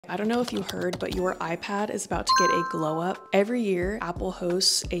I don't know if you heard, but your iPad is about to get a glow up. Every year, Apple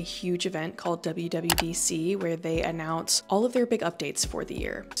hosts a huge event called WWDC where they announce all of their big updates for the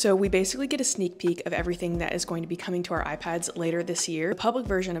year. So we basically get a sneak peek of everything that is going to be coming to our iPads later this year. The public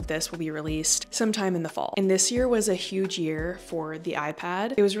version of this will be released sometime in the fall. And this year was a huge year for the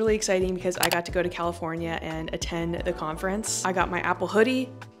iPad. It was really exciting because I got to go to California and attend the conference. I got my Apple hoodie,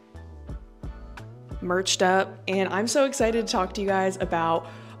 merched up, and I'm so excited to talk to you guys about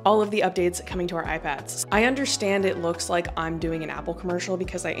all of the updates coming to our iPads. I understand it looks like I'm doing an Apple commercial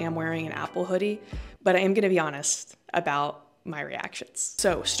because I am wearing an Apple hoodie, but I am gonna be honest about my reactions.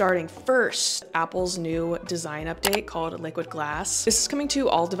 So starting first, Apple's new design update called Liquid Glass. This is coming to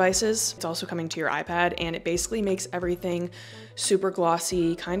all devices. It's also coming to your iPad, and it basically makes everything super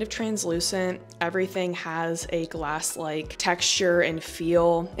glossy, kind of translucent. Everything has a glass-like texture and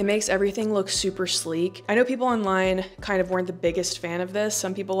feel. It makes everything look super sleek. I know people online kind of weren't the biggest fan of this.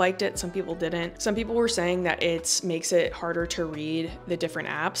 Some people liked it, some people didn't. Some people were saying that it makes it harder to read the different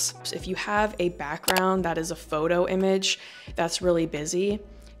apps. So if you have a background that is a photo image that's really busy,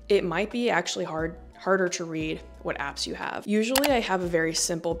 it might be actually harder to read what apps you have. Usually I have a very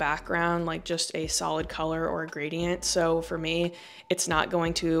simple background, like just a solid color or a gradient. So for me, it's not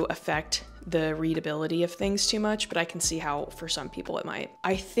going to affect the readability of things too much, but I can see how for some people it might.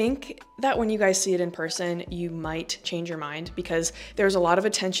 I think that when you guys see it in person, you might change your mind because there's a lot of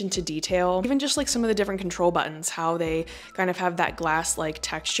attention to detail. Even just like some of the different control buttons, how they kind of have that glass-like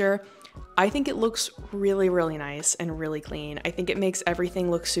texture. I think it looks really, really nice and really clean. I think it makes everything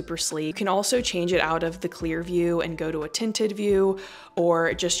look super sleek. You can also change it out of the clear view and go to a tinted view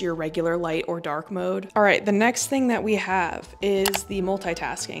or just your regular light or dark mode. All right, the next thing that we have is the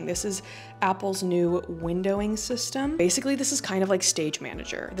multitasking. This is Apple's new windowing system. Basically, this is kind of like Stage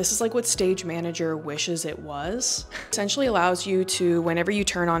Manager. This is like what Stage Manager wishes it was. Essentially allows you to, whenever you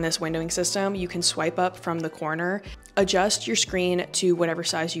turn on this windowing system, you can swipe up from the corner, adjust your screen to whatever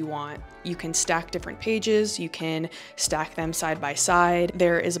size you want. You can stack different pages, you can stack them side by side.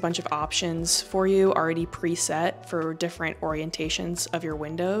 There is a bunch of options for you already preset for different orientations of your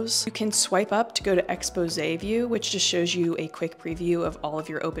windows. You can swipe up to go to expose view, which just shows you a quick preview of all of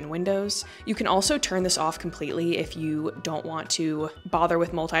your open windows. You can also turn this off completely if you don't want to bother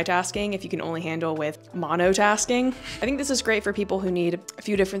with multitasking, if you can only handle with monotasking. I think this is great for people who need a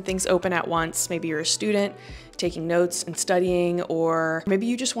few different things open at once. Maybe you're a student taking notes and studying, or maybe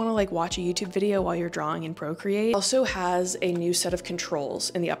you just want to like watch a YouTube video while you're drawing in Procreate. It also has a new set of controls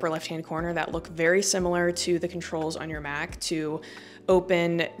in the upper left-hand corner that look very similar to the controls on your Mac to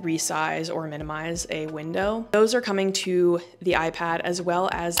open, resize, or minimize a window. Those are coming to the iPad as well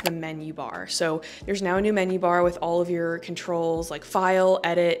as the menu bar. So there's now a new menu bar with all of your controls like file,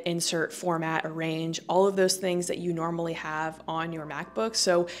 edit, insert, format, arrange, all of those things that you normally have on your MacBook.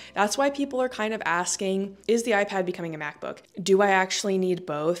 So that's why people are kind of asking, is the iPad becoming a MacBook? Do I actually need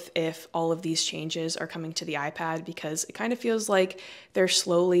both if all of these changes are coming to the iPad? Because it kind of feels like they're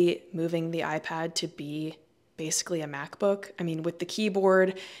slowly moving the iPad to be basically a MacBook. I mean, with the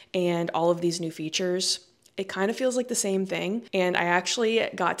keyboard and all of these new features, it kind of feels like the same thing. And I actually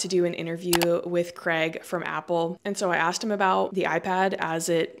got to do an interview with Craig from Apple. And so I asked him about the iPad as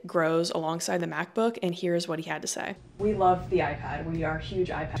it grows alongside the MacBook, and here's what he had to say. We love the iPad. We are huge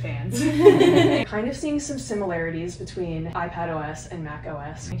iPad fans. Kind of seeing some similarities between iPadOS and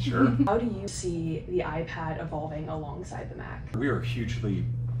macOS. Sure. How do you see the iPad evolving alongside the Mac? We are hugely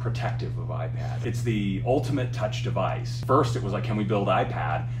protective of iPad. It's the ultimate touch device. First it was like, can we build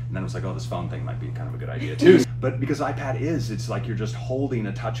iPad? And then it was like, oh, this phone thing might be kind of a good idea too. But because iPad it's like you're just holding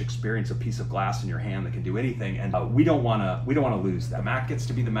a touch experience, a piece of glass in your hand that can do anything, and we don't want to lose that. The Mac gets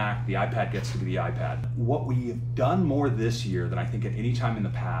to be the Mac, the iPad gets to be the iPad. What we've done more this year than I think at any time in the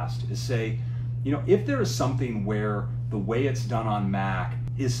past is say, you know, if there is something where the way it's done on Mac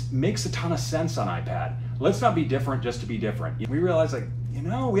makes a ton of sense on iPad, let's not be different just to be different. We realized, like, you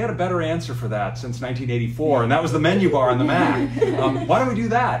know, we had a better answer for that since 1984, and that was the menu bar on the Mac. Why don't we do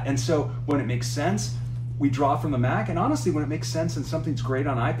that? And so when it makes sense, we draw from the Mac, and honestly, when it makes sense and something's great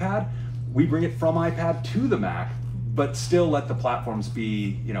on iPad, we bring it from iPad to the Mac, but still let the platforms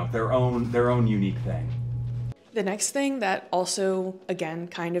be, you know, their own unique thing. The next thing that also, again,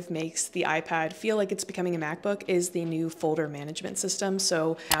 kind of makes the iPad feel like it's becoming a MacBook is the new folder management system.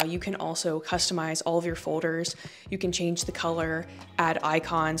 So now you can also customize all of your folders. You can change the color, add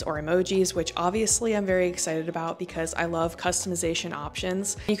icons or emojis, which obviously I'm very excited about because I love customization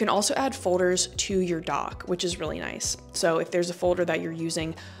options. You can also add folders to your dock, which is really nice. So if there's a folder that you're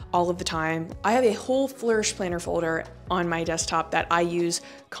using all of the time, I have a whole Flourish Planner folder on my desktop that I use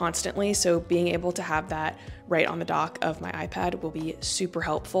constantly. So being able to have that right on the dock of my iPad will be super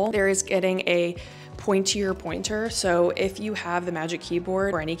helpful. There is getting a pointier pointer. So if you have the Magic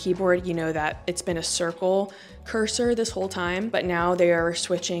Keyboard or any keyboard, you know that it's been a circle cursor this whole time, but now they are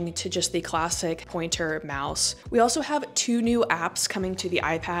switching to just the classic pointer mouse. We also have 2 new apps coming to the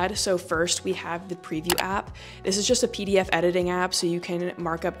iPad. So first we have the Preview app. This is just a PDF editing app, so you can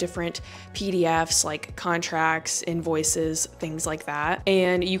mark up different PDFs like contracts, invoices, things like that.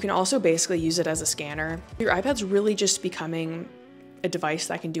 And you can also basically use it as a scanner. Your iPad's really just becoming a device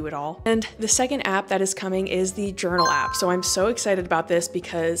that can do it all. And the second app that is coming is the Journal app. So I'm so excited about this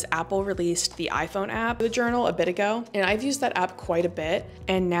because Apple released the iPhone app, the Journal, a bit ago, and I've used that app quite a bit,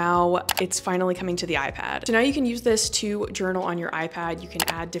 and now it's finally coming to the iPad. So now you can use this to journal on your iPad. You can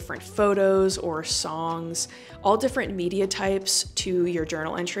add different photos or songs, all different media types to your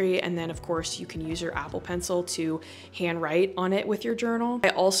journal entry, and then of course you can use your Apple Pencil to handwrite on it with your journal. I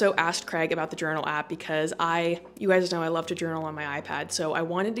also asked Craig about the Journal app because you guys know I love to journal on my iPad. So I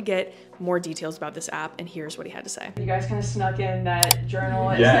wanted to get more details about this app, and here's what he had to say. You guys kind of snuck in that Journal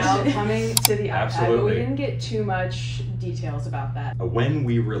is now coming to the iPad, but we didn't get too much details about that. When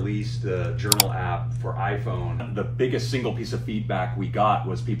we released the Journal app for iPhone, the biggest single piece of feedback we got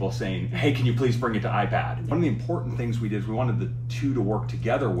was people saying, hey, can you please bring it to iPad? One of the important things we did is we wanted the two to work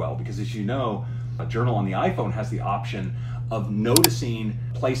together well, because as you know, a Journal on the iPhone has the option of noticing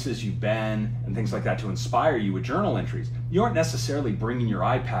places you've been and things like that to inspire you with journal entries. You aren't necessarily bringing your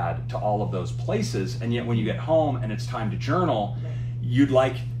iPad to all of those places, and yet when you get home and it's time to journal, you'd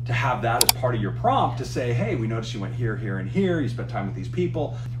like to have that as part of your prompt to say, hey, we noticed you went here, here, and here, you spent time with these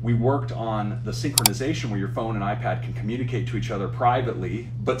people. We worked on the synchronization where your phone and iPad can communicate to each other privately,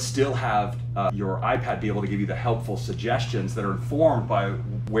 but still have your iPad be able to give you the helpful suggestions that are informed by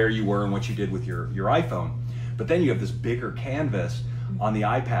where you were and what you did with your iPhone. But then you have this bigger canvas on the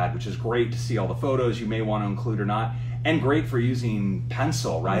iPad, which is great to see all the photos you may want to include or not, and great for using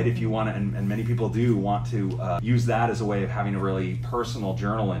pencil, right? If you want to, and many people do want to use that as a way of having a really personal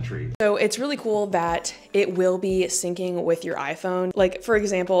journal entry. So it's really cool that it will be syncing with your iPhone. Like, for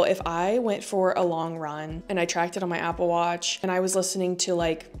example, if I went for a long run and I tracked it on my Apple Watch and I was listening to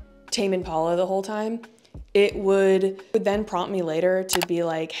like Tame Impala the whole time, it would then prompt me later to be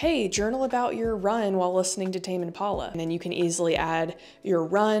like, hey, journal about your run while listening to Tame Impala. And then you can easily add your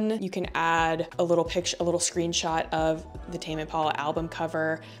run. You can add a little picture, a little screenshot of the Tame Impala album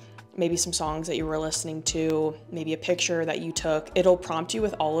cover, maybe some songs that you were listening to, maybe a picture that you took. It'll prompt you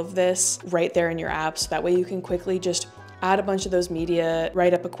with all of this right there in your app, so that way you can quickly just add a bunch of those media,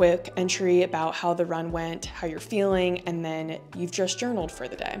 write up a quick entry about how the run went, how you're feeling, and then you've just journaled for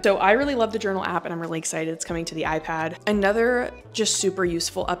the day. So I really love the Journal app, and I'm really excited it's coming to the iPad. Another just super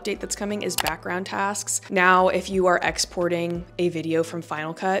useful update that's coming is background tasks. Now, if you are exporting a video from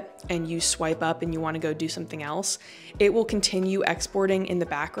Final Cut and you swipe up and you want to go do something else, it will continue exporting in the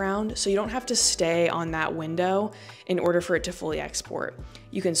background, so you don't have to stay on that window in order for it to fully export.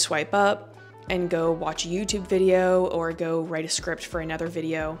 You can swipe up and go watch a YouTube video or go write a script for another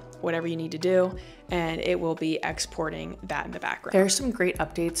video, whatever you need to do, and it will be exporting that in the background. There are some great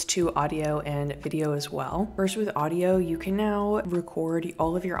updates to audio and video as well. First, with audio, you can now record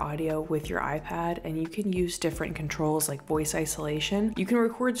all of your audio with your iPad, and you can use different controls like voice isolation. You can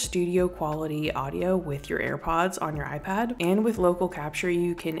record studio quality audio with your AirPods on your iPad, and with local capture,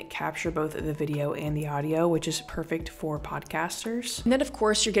 you can capture both the video and the audio, which is perfect for podcasters. And then of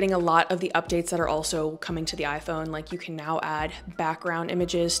course, you're getting a lot of the updates that are also coming to the iPhone. Like, you can now add background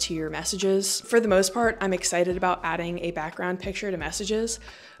images to your messages. For the most part, I'm excited about adding a background picture to messages,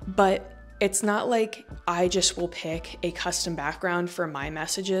 but it's not like I just will pick a custom background for my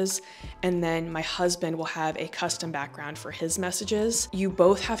messages and then my husband will have a custom background for his messages. You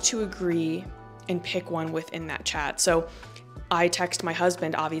both have to agree and pick one within that chat. So I text my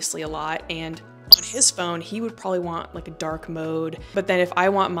husband obviously a lot, and on his phone, he would probably want like a dark mode. But then if I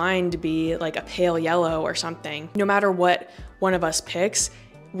want mine to be like a pale yellow or something, no matter what one of us picks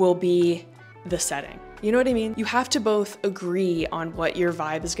will be the setting. You know what I mean? You have to both agree on what your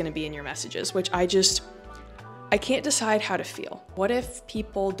vibe is going to be in your messages, which I can't decide how to feel. What if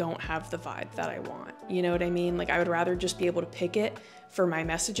people don't have the vibe that I want? You know what I mean? Like, I would rather just be able to pick it for my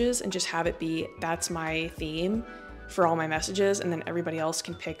messages and just have it be, that's my theme for all my messages, and then everybody else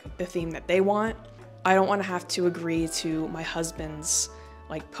can pick the theme that they want. I don't want to have to agree to my husband's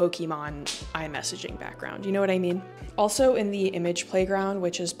like Pokemon iMessaging background. You know what I mean? Also in the image playground,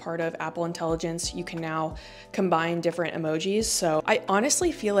 which is part of Apple Intelligence, you can now combine different emojis. So I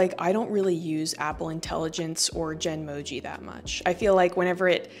honestly feel like I don't really use Apple Intelligence or Genmoji that much. I feel like whenever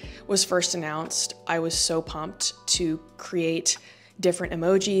it was first announced, I was so pumped to create different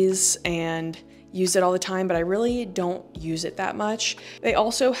emojis and use it all the time, but I really don't use it that much. They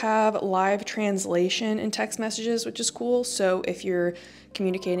also have live translation in text messages, which is cool. So if you're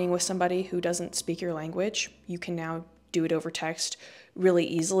communicating with somebody who doesn't speak your language, you can now do it over text really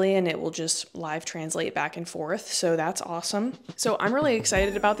easily and it will just live translate back and forth. So that's awesome. So I'm really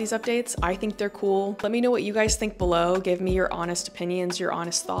excited about these updates. I think they're cool. Let me know what you guys think below. Give me your honest opinions, your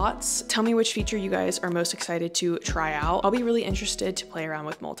honest thoughts. Tell me which feature you guys are most excited to try out. I'll be really interested to play around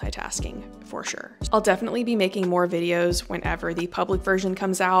with multitasking for sure. I'll definitely be making more videos whenever the public version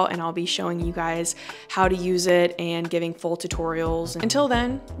comes out, and I'll be showing you guys how to use it and giving full tutorials. Until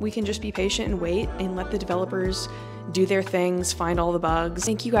then, we can just be patient and wait and let the developers do their things, find all the bugs.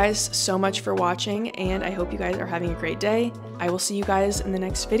 Thank you guys so much for watching, and I hope you guys are having a great day. I will see you guys in the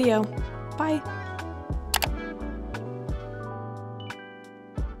next video. Bye.